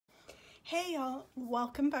Hey y'all,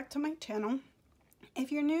 welcome back to my channel.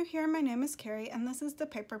 If you're new here, my name is Carrie and this is the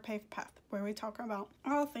Paper Pave Path, where we talk about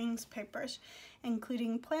all things papers,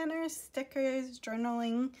 including planners, stickers,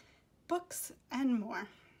 journaling, books, and more.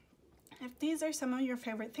 If these are some of your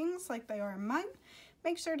favorite things like they are mine,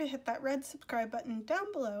 make sure to hit that red subscribe button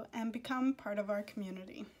down below and become part of our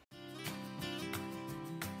community.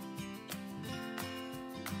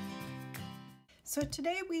 So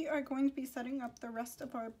today we are going to be setting up the rest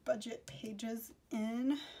of our budget pages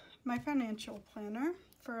in my financial planner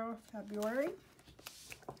for February.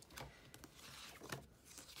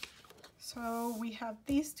 So we have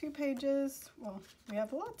these two pages. Well, we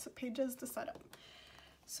have lots of pages to set up.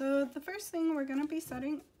 So the first thing we're going to be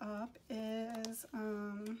setting up is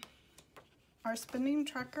our spending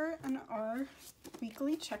tracker and our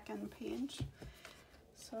weekly check-in page.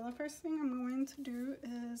 So the first thing I'm going to do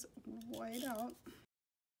is white out.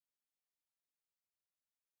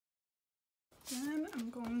 Then I'm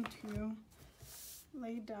going to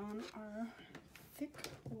lay down our thick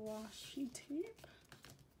washi tape.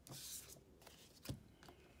 So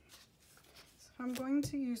I'm going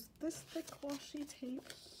to use this thick washi tape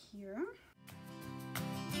here.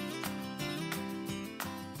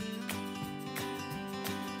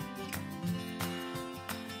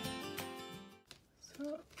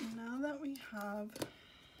 So now that we have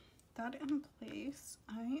that in place,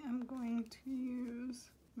 I am going to use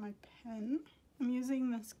my pen. I'm using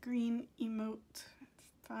this green Emote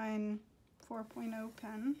Fine 4.0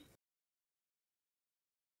 pen.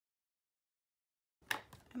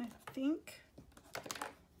 And I think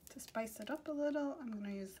to spice it up a little, I'm going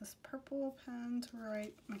to use this purple pen to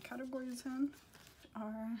write my categories in.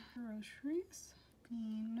 Our groceries,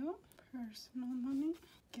 vino, personal money,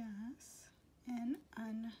 gas, and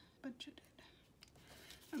unbudgeted.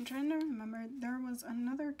 I'm trying to remember, there was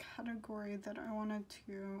another category that I wanted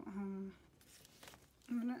to, I'm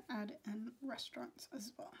gonna add in restaurants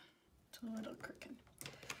as well. It's a little crooked.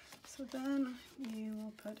 So then we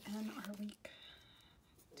will put in our week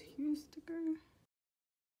 2 sticker.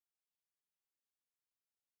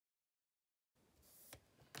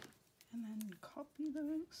 And then copy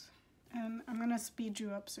those. And I'm gonna speed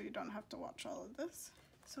you up so you don't have to watch all of this.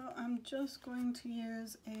 So I'm just going to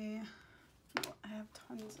use I have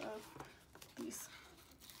tons of these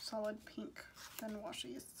solid pink pen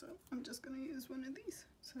washies, so I'm just going to use one of these.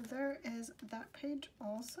 So there is that page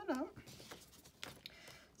all set up.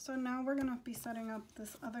 So now we're going to be setting up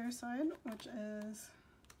this other side, which is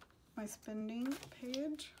my spending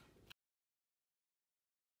page.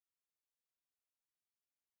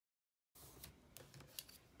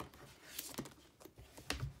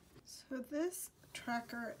 So this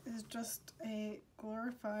tracker is just a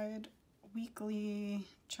glorified weekly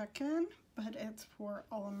check-in, but it's for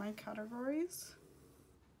all of my categories.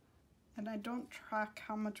 And I don't track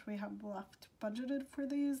how much we have left budgeted for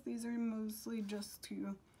these. These are mostly just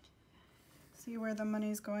to see where the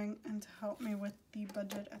money's going and to help me with the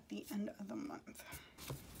budget at the end of the month.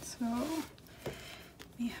 So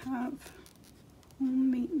we have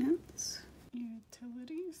home maintenance,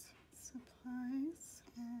 utilities, supplies,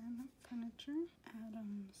 and furniture,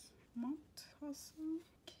 Adams Malt, also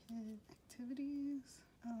kid activities,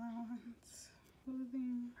 allowance,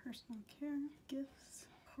 clothing, personal care, gifts,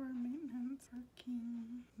 car maintenance,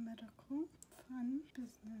 parking, medical, fun,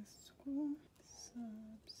 business, school,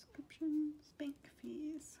 subscriptions, bank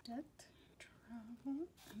fees, debt, travel,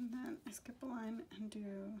 and then I skip a line and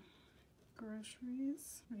do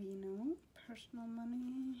groceries, vino, personal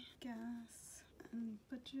money, gas,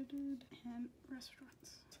 unbudgeted, and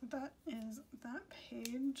restaurants. So that is that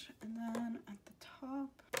page, and then at the top,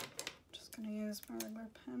 I'm just gonna use my regular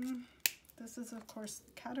pen. This is of course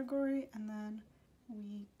the category, and then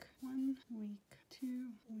week 1, week 2,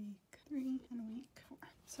 week 3, and week 4.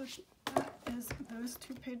 So that is those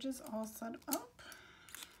 2 pages all set up.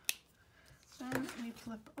 Then we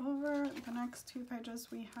flip over. The next 2 pages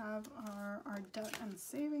we have are our debt and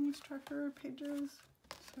savings tracker pages.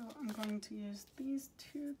 So I'm going to use these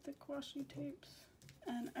 2 thick washi tapes.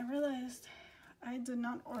 And I realized I did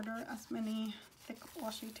not order as many thick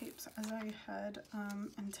washi tapes as I had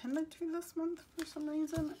intended to this month for some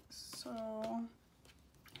reason. So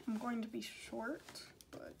I'm going to be short,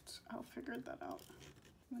 but I'll figure that out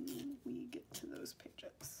when we get to those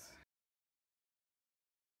pages.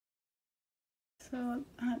 So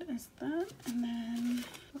that is that, and then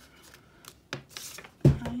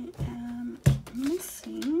I am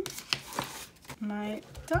missing my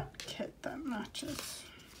debt kit that matches.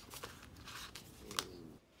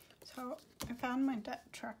 So I found my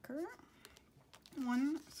debt tracker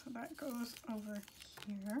one, so that goes over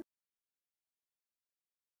here.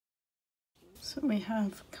 So we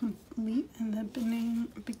have complete, and the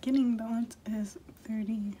beginning balance is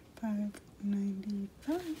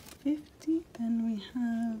 35.95.50. Then we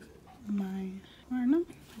have my Klarna,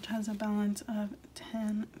 which has a balance of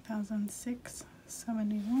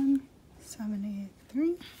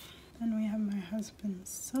 10,671.73. Then we have my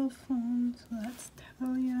husband's cell phone, so that's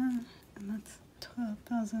Talia, and that's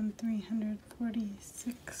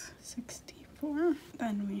 12,346.64.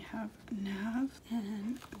 Then we have Nav,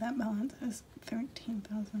 and that balance is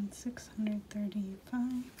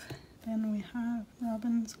 13,635. Then we have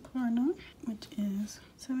Robin's Klarna, which is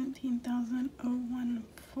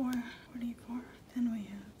 17,014.44. Then we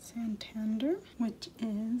have Santander, which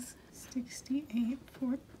is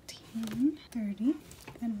 68.14.30.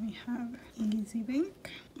 Then we have Easy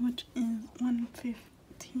Bank, which is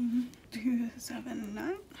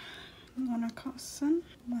 115.279. Monacosten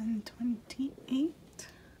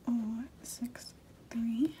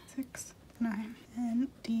 128.06369. And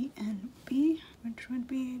DNB, which would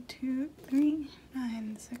be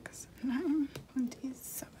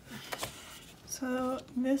 23969.27. So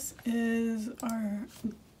this is our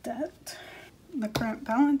debt, the current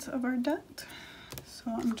balance of our debt.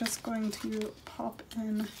 So I'm just going to pop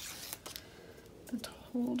in the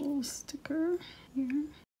total sticker here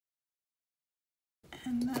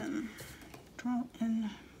and then draw in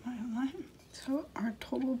my line. So our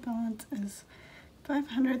total balance is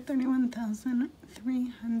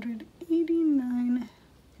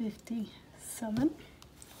 $531,389.57,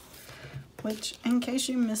 which, in case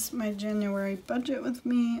you missed my January budget with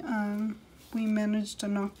me, we managed to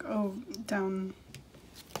knock down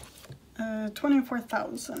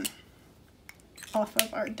 24,000 off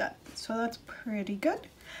of our debt, so that's pretty good.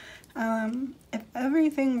 If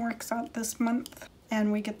everything works out this month and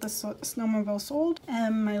we get the snowmobile sold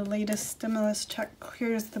and my latest stimulus check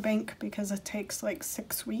clears the bank, because it takes like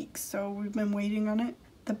 6 weeks, so we've been waiting on it,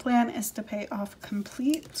 the plan is to pay off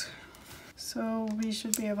complete. So we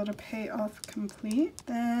should be able to pay off complete.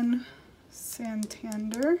 Then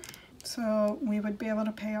Santander, so we would be able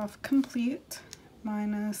to pay off complete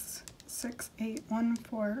minus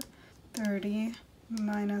 6814.30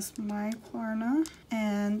 minus my Klarna,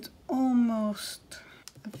 and almost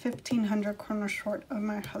 1,500 kroner short of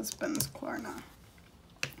my husband's Klarna.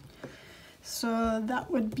 So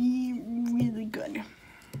that would be really good.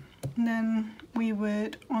 And then we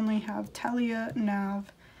would only have Talia,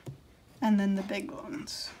 Nav, and then the big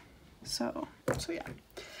loans. So yeah.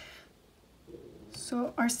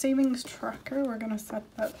 So our savings tracker, we're gonna set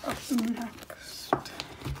that up next.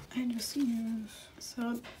 I just use,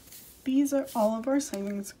 so these are all of our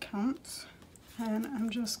savings accounts, and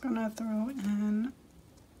I'm just gonna throw in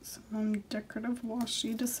some decorative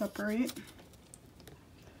washi to separate.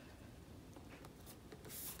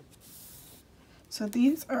 So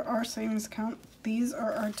these are our savings account, these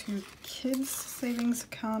are our two kids' savings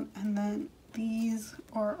account, and then these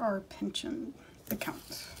are our pension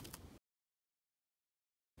accounts.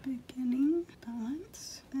 Beginning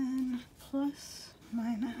balance, and plus,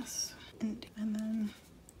 minus, and then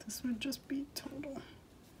this would just be total.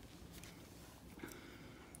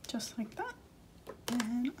 Just like that.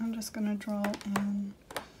 And I'm just gonna draw in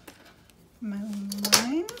my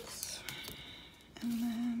lines, and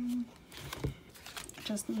then I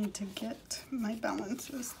just need to get my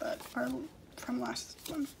balances that are from last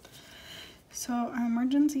month. So our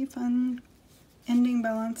emergency fund ending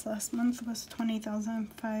balance last month was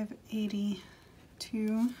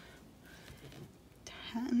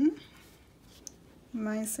 20,582.10.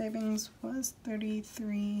 My savings was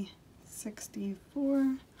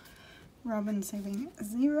 33.64. Robin saving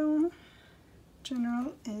 0.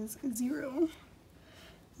 General is 0.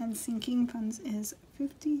 And sinking funds is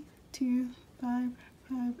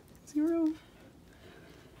 52,550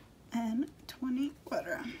 and 20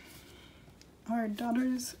 water. Our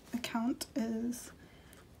daughter's account is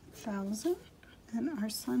 1,000, and our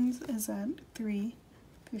son's is at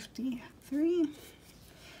 353,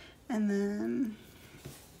 and then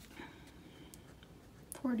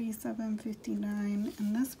 47.59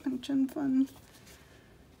 in this pension fund,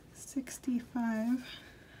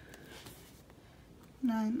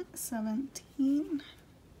 65,917,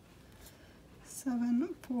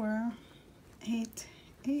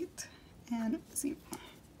 7488 and 0.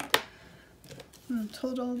 And the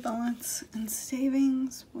total balance and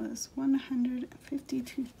savings was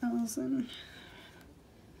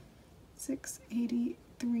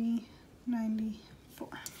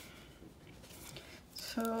 152,683.94.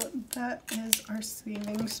 So that is our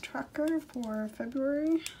savings tracker for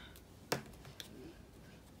February.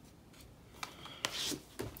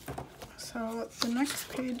 So the next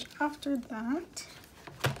page after that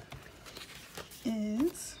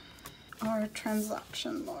our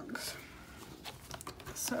transaction logs.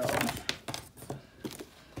 So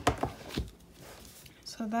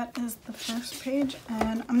that is the first page,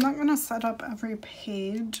 and I'm not gonna set up every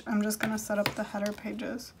page. I'm just gonna set up the header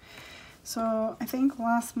pages. So I think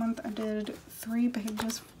last month I did 3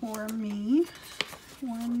 pages for me.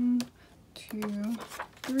 1, 2,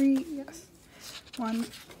 3, yes. 1,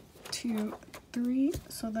 2, 3.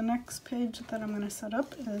 So the next page that I'm gonna set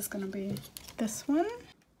up is gonna be this one.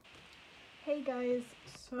 Hey guys,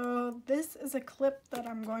 so this is a clip that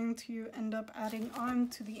I'm going to end up adding on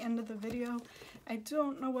to the end of the video. I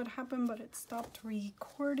don't know what happened, but it stopped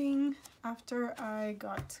recording after I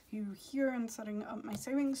got to here and setting up my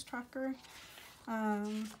savings tracker. I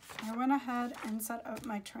went ahead and set up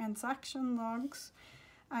my transaction logs.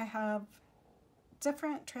 I have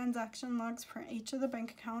different transaction logs for each of the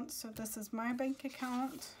bank accounts. So this is my bank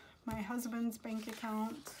account, my husband's bank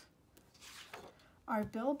account, our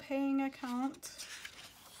bill paying account,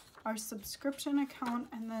 our subscription account,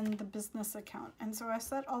 and then the business account. And so I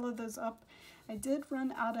set all of those up. I did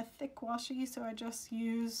run out of thick washi, so I just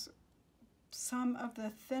use some of the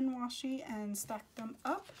thin washi and stacked them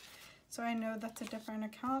up. So I know that's a different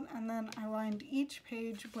account, and then I lined each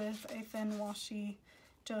page with a thin washi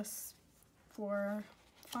just for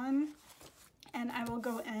fun. And I will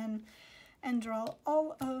go in and draw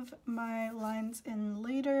all of my lines in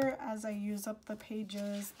later as I use up the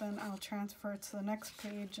pages. Then I'll transfer to the next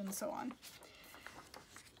page and so on.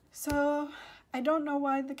 So I don't know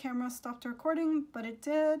why the camera stopped recording, but it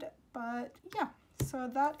did. But yeah, so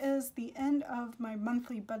that is the end of my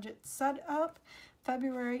monthly budget setup.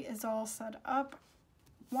 February is all set up.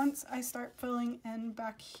 Once I start filling in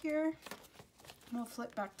back here, we'll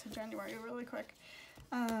flip back to January really quick.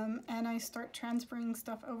 And I start transferring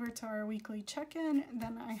stuff over to our weekly check-in.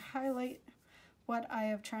 Then I highlight what I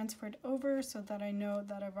have transferred over so that I know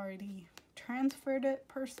that I've already transferred it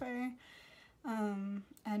per se,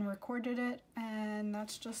 and recorded it, and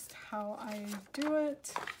that's just how I do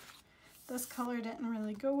it. This color didn't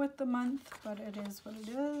really go with the month, but it is what it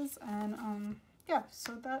is. And yeah,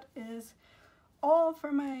 so that is all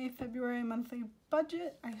for my February monthly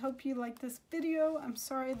budget. I hope you like this video. I'm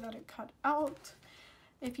sorry that it cut out.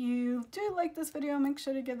 If you do like this video, make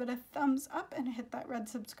sure to give it a thumbs up and hit that red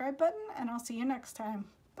subscribe button, and I'll see you next time.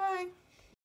 Bye!